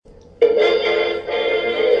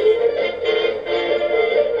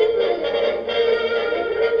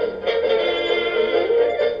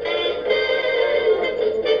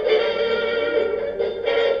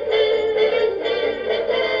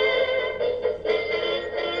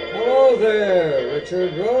there,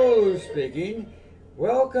 Richard Rose speaking.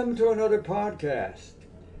 Welcome to another podcast.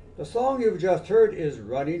 The song you've just heard is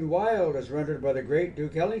Running Wild, as rendered by the great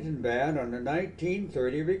Duke Ellington Band on the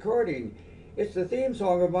 1930 recording. It's the theme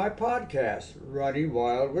song of my podcast, Running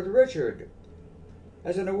Wild with Richard.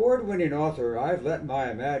 As an award-winning author, I've let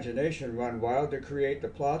my imagination run wild to create the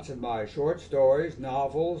plots of my short stories,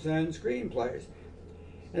 novels, and screenplays.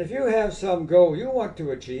 And if you have some goal you want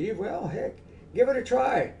to achieve, well, heck, give it a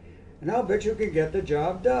try, and I'll bet you can get the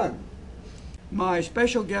job done. My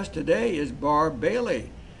special guest today is Barb Bailey,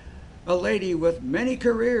 a lady with many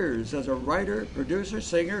careers as a writer, producer,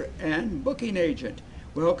 singer, and booking agent.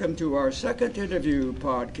 Welcome to our second interview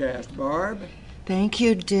podcast, Barb. Thank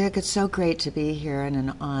you, Dick. It's so great to be here and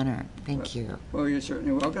an honor. Thank you. Well, you're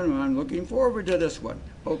certainly welcome. I'm looking forward to this one.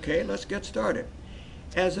 Okay, let's get started.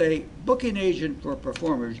 As a booking agent for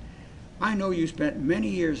performers, I know you spent many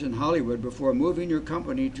years in Hollywood before moving your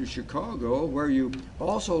company to Chicago, where you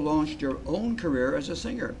also launched your own career as a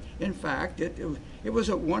singer. In fact, it was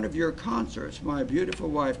at one of your concerts my beautiful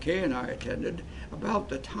wife Kay and I attended about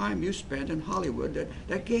the time you spent in Hollywood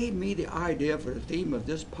that gave me the idea for the theme of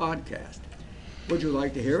this podcast. Would you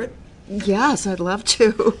like to hear it? Yes, I'd love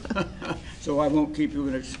to. So I won't keep you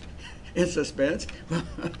in suspense.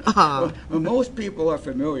 Well, most people are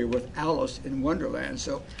familiar with Alice in Wonderland,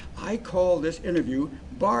 so I call this interview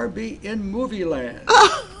Barbie in Movie Land.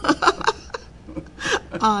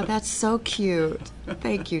 Oh, that's so cute.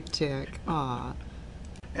 Thank you, Dick. Aw.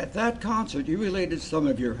 At that concert, you related some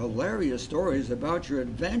of your hilarious stories about your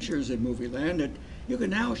adventures in Movie Land that you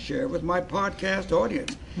can now share with my podcast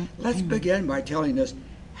audience. Let's begin by telling us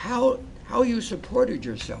how you supported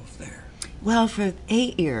yourself there. Well, for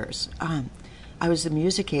 8 years, I was the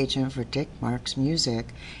music agent for Dick Mark's Music,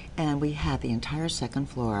 and we had the entire second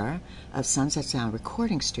floor of Sunset Sound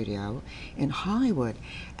Recording Studio in Hollywood.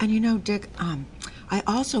 And you know, Dick, I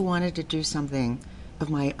also wanted to do something of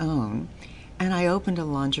my own, and I opened a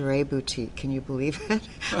lingerie boutique. Can you believe it?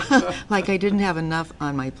 Like I didn't have enough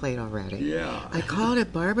on my plate already. Yeah. I called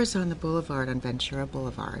it Barbara's on the Boulevard on Ventura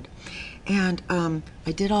Boulevard. And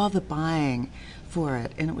I did all the buying for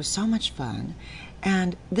it, and it was so much fun.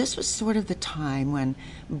 And this was sort of the time when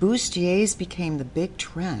bustiers became the big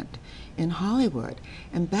trend in Hollywood.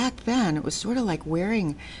 And back then, it was sort of like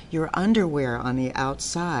wearing your underwear on the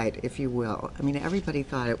outside, if you will. I mean, everybody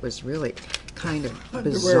thought it was really kind of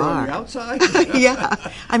bizarre. Underwear on the outside? Yeah.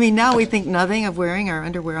 I mean, now we think nothing of wearing our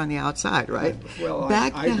underwear on the outside, right? Well,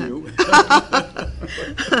 back I do.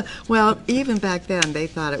 Well, even back then, they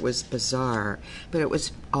thought it was bizarre. But it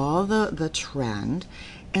was all the trend.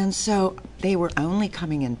 And so they were only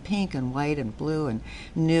coming in pink and white and blue and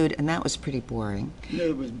nude, and that was pretty boring.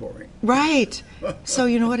 It was boring. Right. So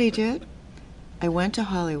you know what I did? I went to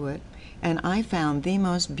Hollywood, and I found the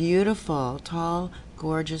most beautiful, tall,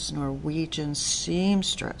 gorgeous Norwegian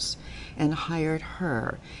seamstress and hired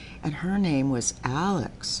her. And her name was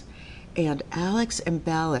Alex. And Alex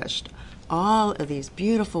embellished all of these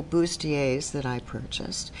beautiful bustiers that I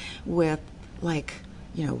purchased with, like,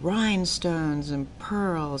 you know, rhinestones and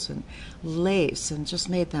pearls and lace, and just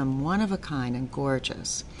made them one of a kind and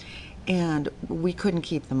gorgeous. And we couldn't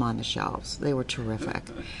keep them on the shelves. They were terrific.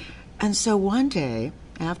 And so one day,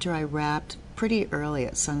 after I wrapped pretty early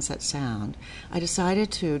at Sunset Sound, I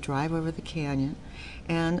decided to drive over the canyon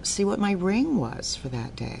and see what my ring was for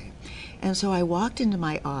that day. And so I walked into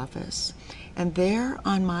my office, and there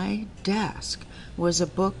on my desk was a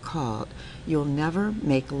book called You'll Never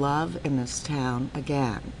Make Love in This Town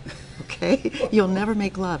Again. Okay? You'll never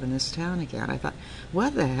make love in this town again. I thought,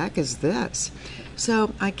 what the heck is this?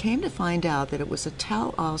 So I came to find out that it was a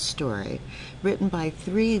tell-all story written by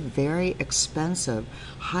 3 very expensive,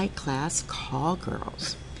 high-class call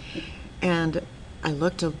girls. And I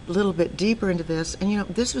looked a little bit deeper into this, and you know,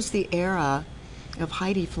 this was the era of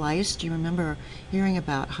Heidi Fleiss. Do you remember hearing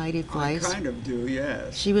about Heidi Fleiss? I kind of do,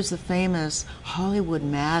 yes. She was the famous Hollywood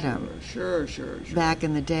madam. Sure. Back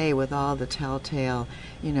in the day with all the telltale,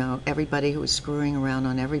 you know, everybody who was screwing around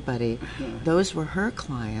on everybody. Those were her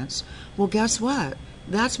clients. Well, guess what?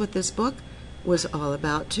 That's what this book was all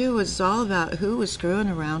about, too. It was all about who was screwing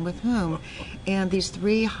around with whom. And these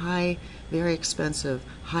 3 very expensive,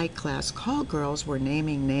 high-class call girls were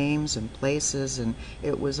naming names and places, and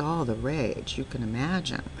it was all the rage, you can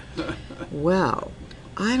imagine. Well,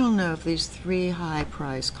 I don't know if these 3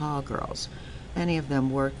 high-priced call girls, any of them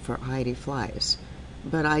worked for Heidi Fleiss,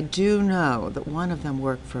 but I do know that one of them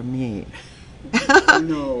worked for me.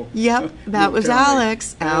 No. Yep, that was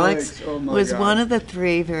Alex. Alex oh my was God. one of the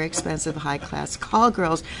 3 very expensive high-class call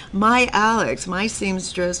girls. My Alex, my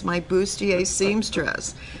seamstress, my bustier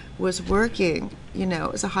seamstress. was working,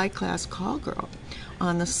 as a high-class call girl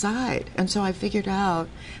on the side. And so I figured out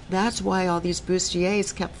that's why all these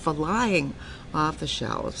bustiers kept flying off the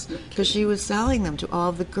shelves, because she was selling them to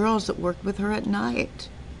all the girls that worked with her at night.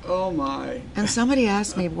 Oh, my. And somebody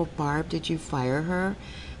asked me, well, Barb, did you fire her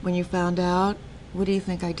when you found out? What do you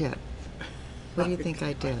think I did? What do you think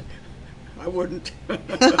I did? I wouldn't.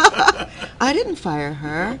 I didn't fire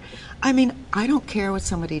her. I mean, I don't care what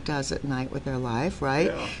somebody does at night with their life, right?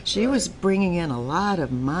 Yeah, she was bringing in a lot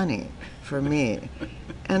of money for me.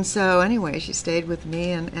 And so anyway, she stayed with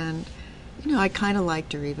me, and I kind of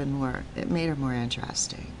liked her even more. It made her more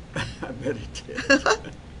interesting. I bet it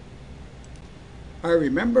did. I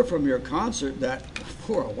remember from your concert that,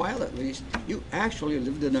 for a while at least, you actually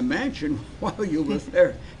lived in a mansion while you were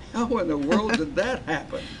there. How in the world did that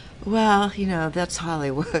happen? Well, that's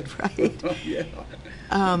Hollywood, right? Yeah.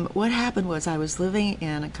 What happened was I was living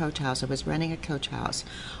in a coach house. I was renting a coach house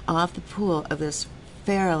off the pool of this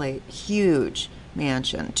fairly huge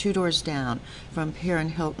mansion, 2 doors down from Baron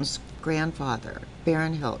Hilton's grandfather,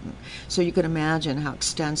 Baron Hilton. So you can imagine how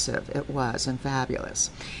extensive it was and fabulous.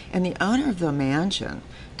 And the owner of the mansion,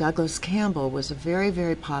 Douglas Campbell, was a very,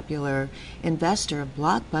 very popular investor of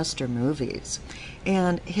blockbuster movies.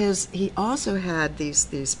 And he also had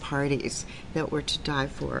these parties that were to die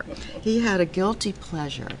for. He had a guilty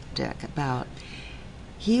pleasure, Dick, about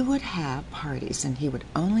he would have parties and he would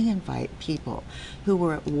only invite people who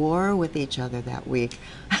were at war with each other that week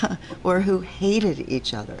or who hated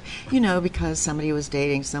each other, because somebody was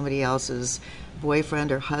dating somebody else's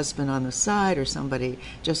boyfriend or husband on the side, or somebody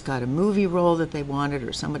just got a movie role that they wanted,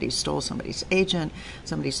 or somebody stole somebody's agent,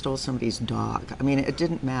 somebody stole somebody's dog. I mean, it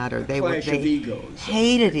didn't matter. They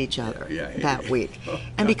hated each other that week.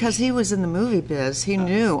 And because he was in the movie biz, he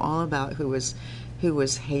knew all about who was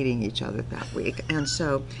hating each other that week. And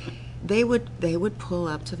so they would pull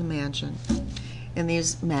up to the mansion in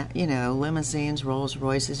these limousines, Rolls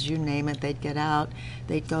Royces, you name it. They'd get out,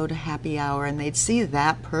 they'd go to happy hour, and they'd see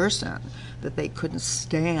that person that they couldn't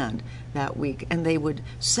stand that week, and they would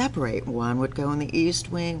separate. One would go in the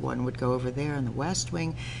east wing, one would go over there in the west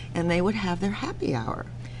wing, and they would have their happy hour.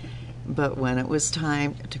 But when it was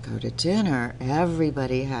time to go to dinner,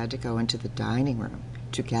 everybody had to go into the dining room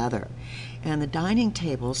together. And the dining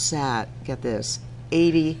table sat, get this,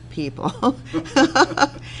 80 people.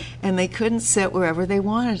 And they couldn't sit wherever they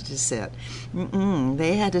wanted to sit.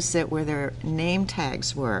 They had to sit where their name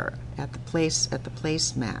tags were, at the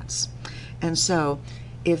placemats. And so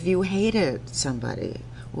if you hated somebody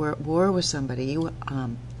or at war with somebody, you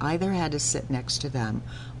either had to sit next to them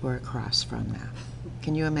or across from them.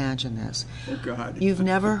 Can you imagine this? Oh, God. You've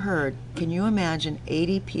never heard, can you imagine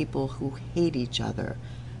 80 people who hate each other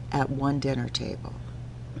at one dinner table?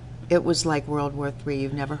 It was like World War III.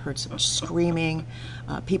 You've never heard such screaming,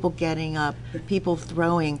 people getting up, people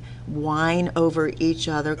throwing wine over each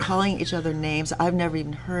other, calling each other names. I've never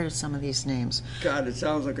even heard of some of these names. God, it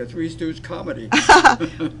sounds like a Three Stooges comedy.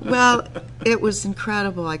 Well, it was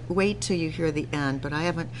incredible. Like, wait till you hear the end, but I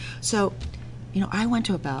haven't. So, I went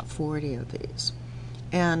to about 40 of these.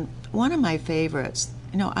 And one of my favorites,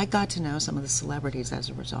 I got to know some of the celebrities as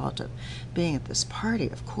a result of being at this party,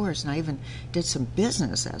 of course, and I even did some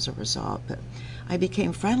business as a result, but I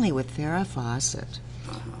became friendly with Farrah Fawcett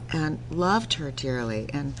and loved her dearly.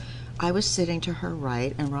 And I was sitting to her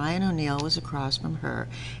right, and Ryan O'Neal was across from her,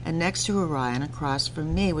 and next to Ryan, across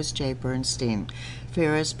from me, was Jay Bernstein,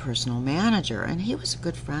 Farrah's personal manager, and he was a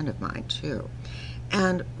good friend of mine, too.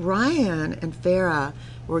 And Ryan and Farrah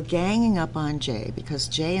were ganging up on Jay because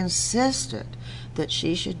Jay insisted that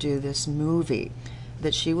she should do this movie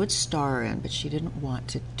that she would star in, but she didn't want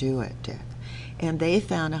to do it, Dick. And they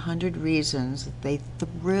found 100 reasons that they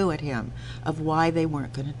threw at him of why they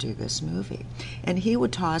weren't going to do this movie. And he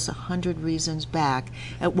would toss 100 reasons back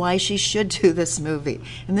at why she should do this movie.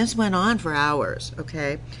 And this went on for hours,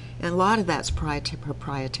 okay? And a lot of that's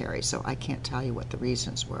proprietary, so I can't tell you what the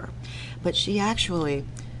reasons were. But she actually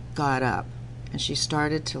got up and she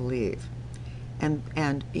started to leave.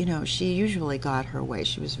 And she usually got her way.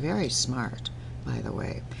 She was very smart, by the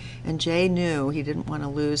way. And Jay knew he didn't want to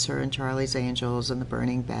lose her in Charlie's Angels and The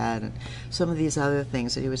Burning Bed and some of these other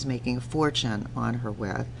things that he was making a fortune on her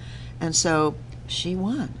with. And so she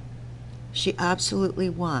won. She absolutely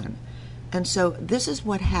won. And so this is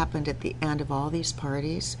what happened at the end of all these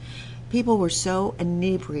parties. People were so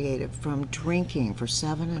inebriated from drinking for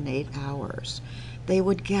 7 and 8 hours. They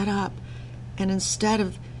would get up, and instead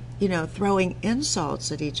of, throwing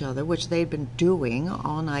insults at each other, which they'd been doing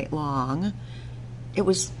all night long, it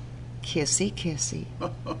was kissy kissy.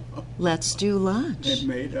 Let's do lunch. It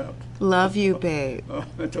made up. Love you, babe.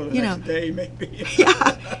 Until the next day, maybe.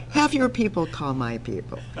 Yeah, have your people call my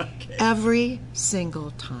people. Okay. Every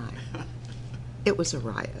single time. It was a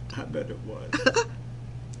riot. I bet it was.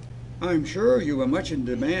 I'm sure you were much in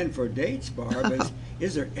demand for dates, Barb.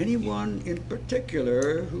 Is there anyone in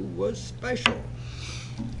particular who was special?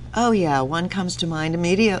 Oh, yeah, one comes to mind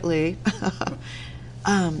immediately.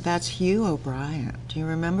 That's Hugh O'Brien. Do you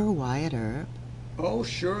remember Wyatt Earp? Oh,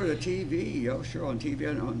 sure, the TV. Oh, sure, on TV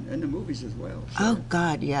and in the movies as well. Sure. Oh,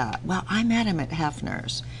 God, yeah. Well, I met him at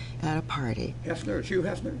Hefner's at a party. Hefner, Hugh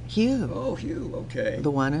Hefner? Hugh. Oh, Hugh, okay.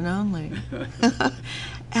 The one and only.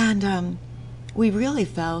 And we really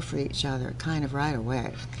fell for each other kind of right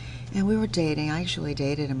away. And we were dating. I actually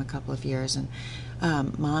dated him a couple of years, and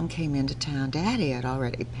Mom came into town. Daddy had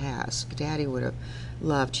already passed. Daddy would have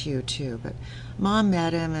loved Hugh, too, but Mom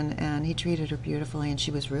met him, and he treated her beautifully, and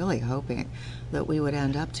she was really hoping that we would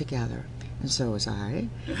end up together, and so was I.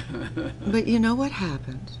 But you know what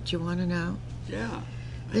happened? Do you want to know? Yeah.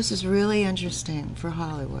 This is really interesting for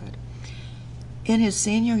Hollywood. In his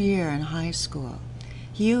senior year in high school,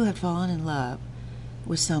 Hugh had fallen in love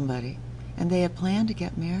with somebody, and they had planned to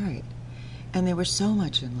get married, and they were so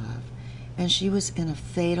much in love, and she was in a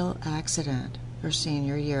fatal accident her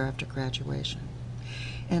senior year after graduation.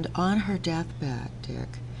 And on her deathbed,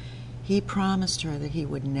 Dick, he promised her that he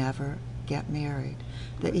would never get married,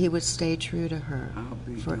 that he would stay true to her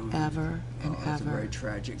forever and ever. It's a very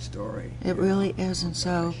tragic story. It really is, and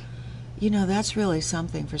so, you know, that's really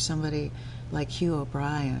something for somebody like Hugh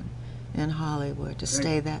O'Brien in Hollywood to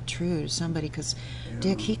stay that true to somebody, because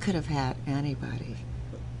Dick, he could have had anybody.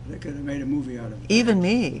 They could have made a movie out of it. Even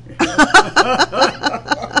me.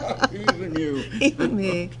 Even you. Even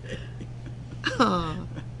me. Okay. Oh.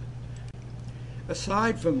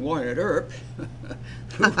 Aside from Wyatt Earp,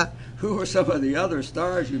 who were some of the other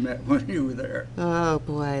stars you met when you were there? Oh,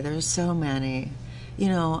 boy, there's so many. You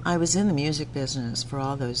know, I was in the music business for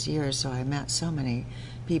all those years, so I met so many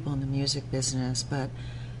people in the music business, but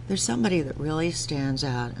there's somebody that really stands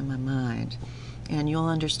out in my mind, and you'll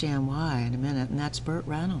understand why in a minute, and that's Burt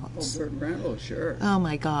Reynolds. Oh, Burt Reynolds, sure. Oh,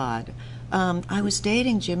 my God. I was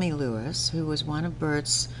dating Jimmy Lewis, who was one of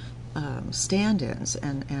Burt's stand-ins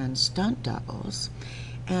and stunt doubles,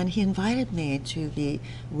 and he invited me to the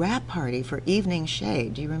wrap party for Evening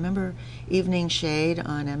Shade. Do you remember Evening Shade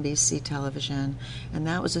on NBC television? And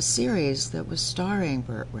that was a series that was starring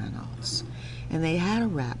Burt Reynolds. And they had a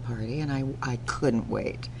wrap party, and I couldn't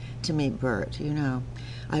wait to meet Burt. You know,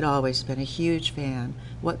 I'd always been a huge fan.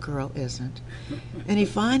 What girl isn't? And he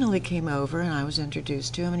finally came over, and I was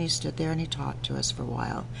introduced to him, and he stood there and he talked to us for a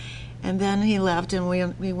while. And then he left, and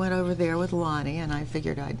we went over there with Lonnie, and I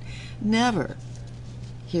figured I'd never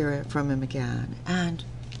hear from him again. And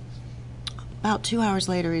about 2 hours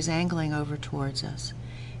later, he's angling over towards us,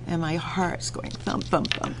 and my heart's going thump,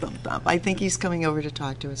 thump, thump, thump, thump. I think he's coming over to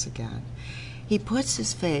talk to us again. He puts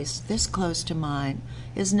his face this close to mine,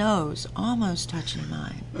 his nose almost touching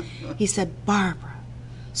mine. He said, "Barbara,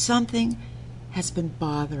 something has been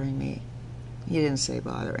bothering me." He didn't say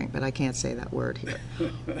bothering, but I can't say that word here.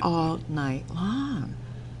 All night long.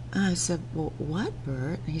 And I said, "Well, what,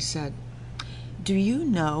 Bert?" And he said, "Do you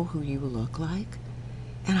know who you look like?"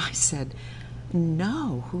 And I said,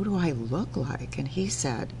 "No, who do I look like?" And he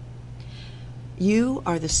said, "You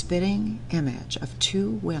are the spitting image of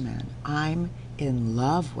two women I'm in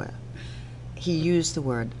love with." He used the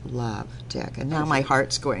word love, Dick, and now my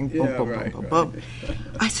heart's going boom, boom, boom, boom, boom.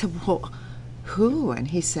 I said, "Well, who?" And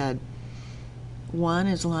he said, "One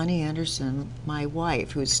is Lonnie Anderson, my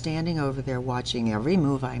wife, who's standing over there watching every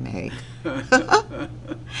move I make."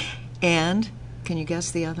 And, can you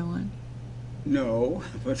guess the other one? No,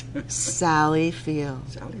 but Sally Field.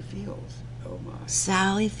 Sally Fields. Oh my.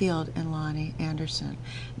 Sally Field and Lonnie Anderson.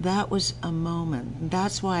 That was a moment.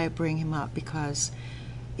 That's why I bring him up, because,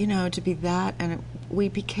 you know, to be that, and we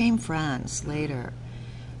became friends later,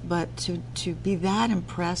 but to be that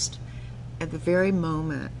impressed at the very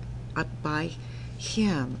moment by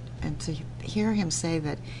him, and to hear him say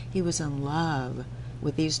that he was in love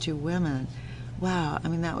with these two women, wow, I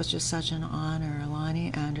mean, that was just such an honor.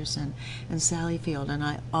 Lonnie Anderson and Sally Field, and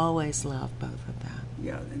I always loved both of them.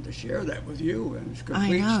 Yeah, and to share that with you, and it's I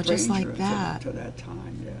know, just like that. To that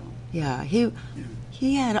time, yeah.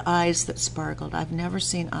 He had eyes that sparkled. I've never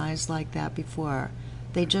seen eyes like that before.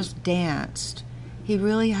 They just danced. He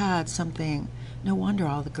really had something. No wonder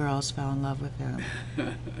all the girls fell in love with him.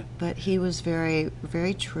 But he was very,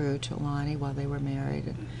 very true to Lonnie while they were married.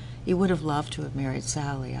 And he would have loved to have married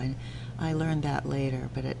Sally. I learned that later,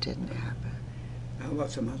 but it didn't happen. How about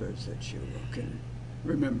some others that you can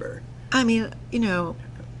remember? I mean,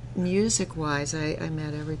 music-wise, I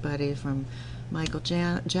met everybody from Michael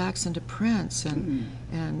Jackson to Prince,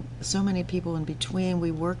 and so many people in between.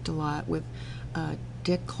 We worked a lot with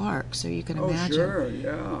Dick Clark, so you can imagine. Sure,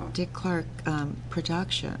 yeah. Dick Clark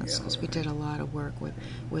Productions, because we did a lot of work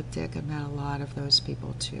with Dick and met a lot of those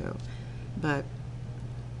people too. But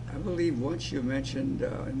I believe once you mentioned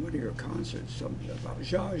in one of your concerts something about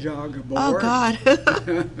Zsa Zsa Gabor. Oh God!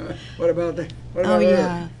 What about that? Oh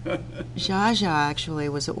yeah, Zsa Zsa actually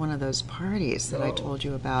was at one of those parties that I told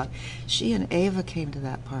you about. She and Ava came to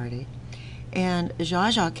that party, and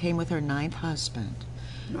Zsa Zsa came with her 9th husband.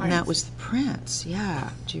 Ninth. And that was the Prince. Yeah,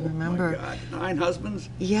 do you remember? Oh my God, 9 husbands?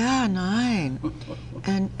 Yeah, 9.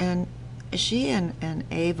 and she and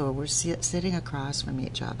Ava were sitting across from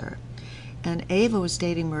each other. And Ava was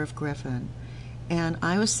dating Merv Griffin, and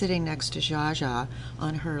I was sitting next to Zsa Zsa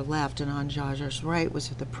on her left, and on Zsa Zsa's right was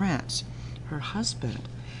the Prince, her husband.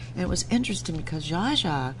 And it was interesting because Zsa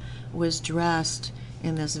Zsa was dressed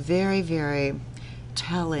in this very, very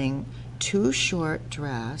telling too short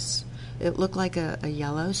dress. It looked like a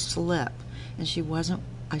yellow slip, and she wasn't,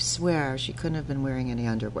 I swear, she couldn't have been wearing any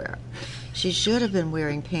underwear. She should have been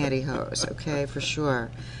wearing pantyhose, okay, for sure.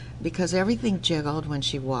 Because everything jiggled when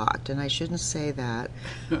she walked, and I shouldn't say that,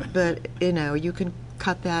 but you can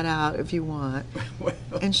cut that out if you want.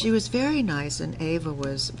 And she was very nice, and Ava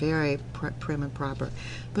was very prim and proper.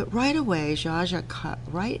 But right away, Zsa Zsa cut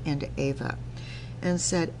right into Ava and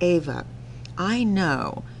said, "Ava, I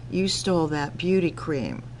know you stole that beauty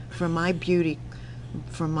cream from my beauty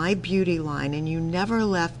line, and you never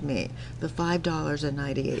left me the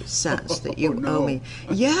 $5.98 that you owe me."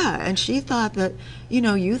 Yeah, and she thought that,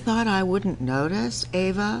 you thought I wouldn't notice,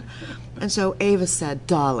 Ava. And so Ava said,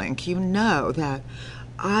 "Darling, you know that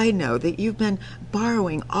I know that you've been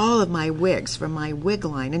borrowing all of my wigs from my wig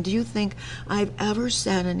line, and do you think I've ever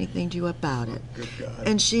said anything to you about it?" Good God.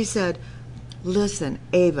 And she said, "Listen,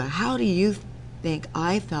 Ava, how do you think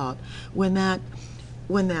I felt when that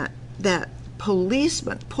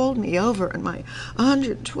policeman pulled me over in my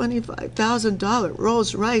 $125,000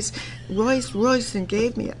 Rolls Royce and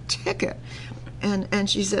gave me a ticket?" And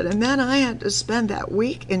she said, "And then I had to spend that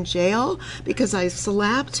week in jail because I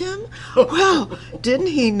slapped him? Well, didn't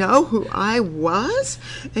he know who I was?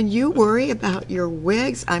 And you worry about your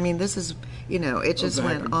wigs?" I mean, this is, it just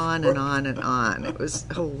went on and on and on. It was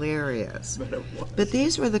hilarious. But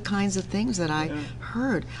these were the kinds of things that I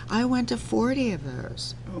heard. I went to 40 of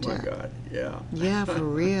those. Oh, my God, yeah. Yeah, for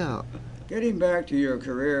real. Getting back to your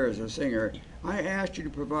career as a singer, I asked you to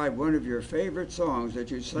provide one of your favorite songs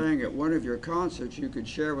that you sang at one of your concerts you could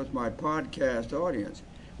share with my podcast audience.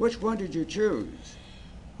 Which one did you choose?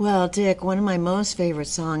 Well, Dick, one of my most favorite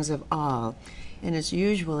songs of all, and it's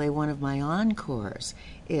usually one of my encores,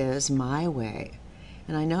 is "My Way."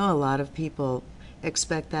 And I know a lot of people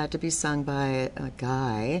expect that to be sung by a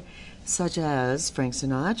guy such as Frank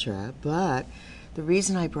Sinatra, but the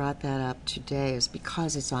reason I brought that up today is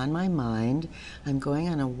because it's on my mind. I'm going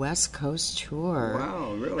on a West Coast tour.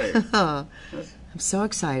 Wow, really? I'm so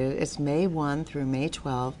excited. It's May 1 through May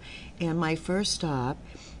 12, and my first stop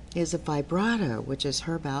is a Vibrato, which is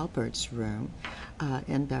Herb Alpert's room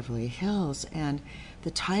in Beverly Hills. And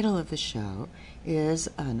the title of the show is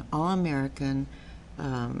an all-American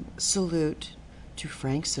salute to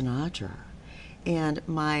Frank Sinatra. And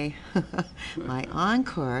my my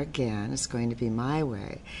encore again is going to be "My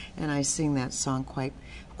Way," and I sing that song quite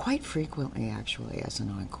frequently, actually, as an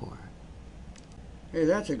encore. Hey,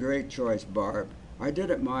 that's a great choice, Barb. "I Did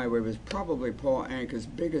It My Way" was probably Paul Anka's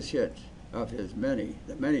biggest hit of the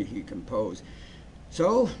many he composed.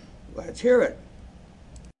 So, let's hear it.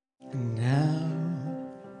 Now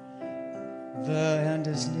the end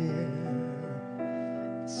is near,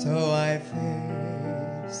 so I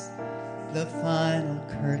face the final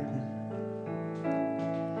curtain.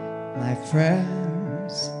 My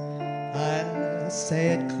friends, I'll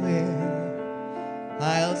say it clear,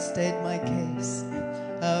 I'll state my case,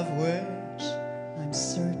 of which I'm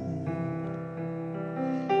certain.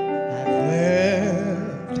 I've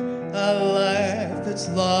lived a life that's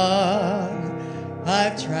long,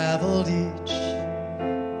 I've traveled each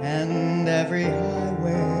and every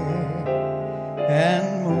highway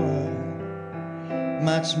and more,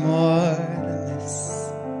 much more than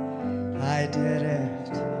this. I did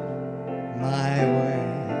it my way.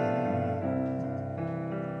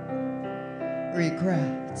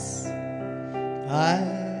 Regrets,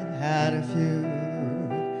 I've had a few,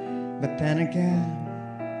 but then again,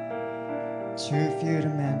 too few to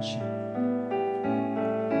mention.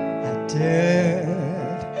 I did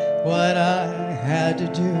what I had to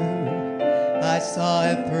do, I saw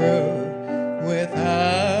it through,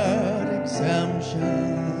 without exemption.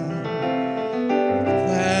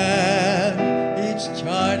 Plan each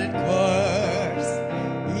charted course,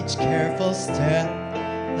 each careful step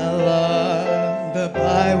along the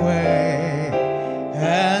byway,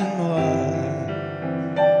 and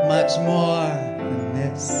more, much more than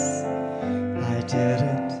this, I did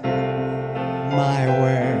it my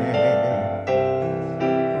way.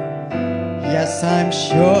 Yes, I'm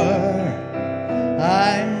sure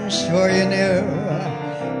you knew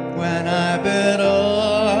when I bit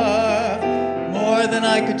off more than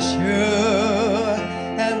I could chew,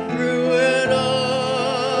 and through it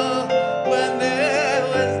all, when there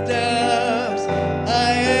was doubt,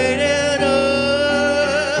 I ate it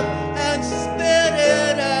up and spit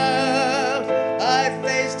it out. I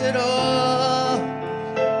faced it all,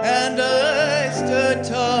 and I stood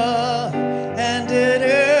tall and did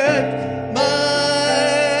it my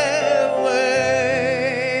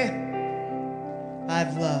way.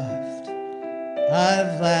 I've loved,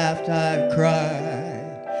 I've laughed, I've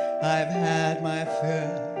cried, I've had my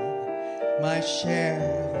fill, my share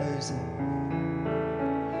of losing,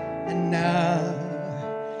 and now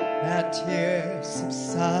that tears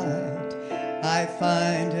subside, I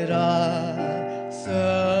find it all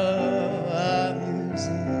so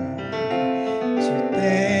amusing to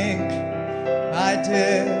think I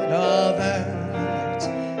did all that,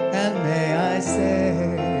 and may I say,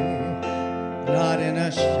 not in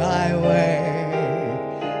a shy way.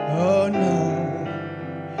 Oh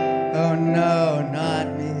no, not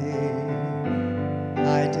me.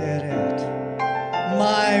 I did it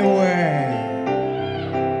my way.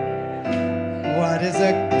 What is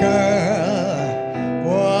a girl?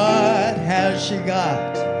 What has she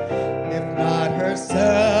got? If not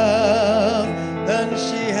herself, then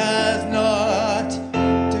she has not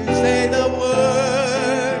to say the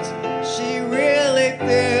words she really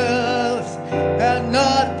feels, and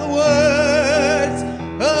not the words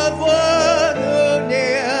of one who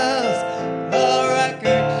kneels. The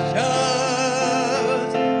record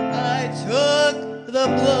shows I took the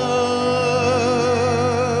blows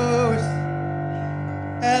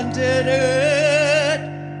and did it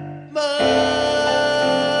my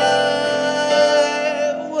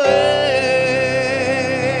way.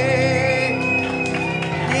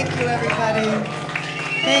 Thank you, everybody.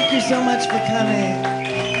 Thank you so much for coming.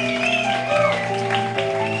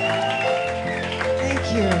 Thank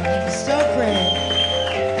you. It's so great.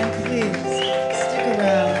 And please, stick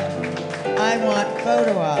around. I want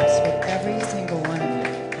photo ops with every single one of you,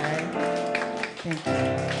 okay? Thank you.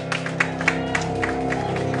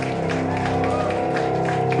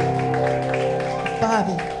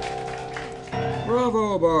 Bobby.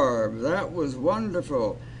 Bravo, Barb. That was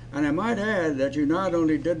wonderful. And I might add that you not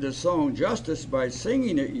only did the song justice by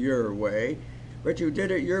singing it your way, but you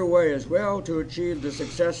did it your way as well to achieve the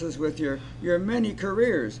successes with your many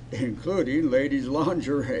careers, including ladies'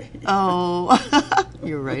 lingerie. Oh,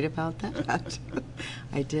 you're right about that.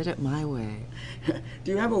 I did it my way.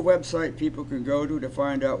 Do you have a website people can go to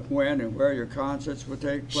find out when and where your concerts will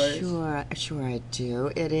take place? Sure I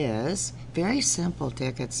do. It is very simple,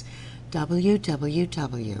 Dick. It's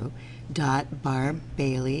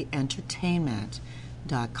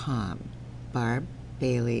www.barbbailey.entertainment.com.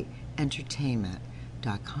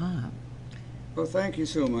 barbbailey.entertainment.com. Well, thank you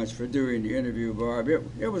so much for doing the interview, Barb.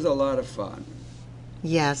 It was a lot of fun.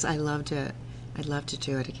 Yes, I loved it. I'd love to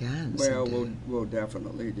do it again. Well, someday. we'll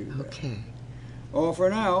definitely do that. Okay. All for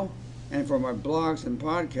now, and for my blogs and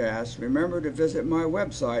podcasts, remember to visit my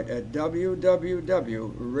website at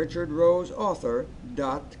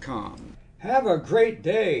www.richardroseauthor.com. Have a great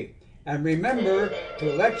day, and remember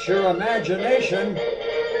to let your imagination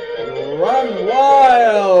run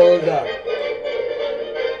wild.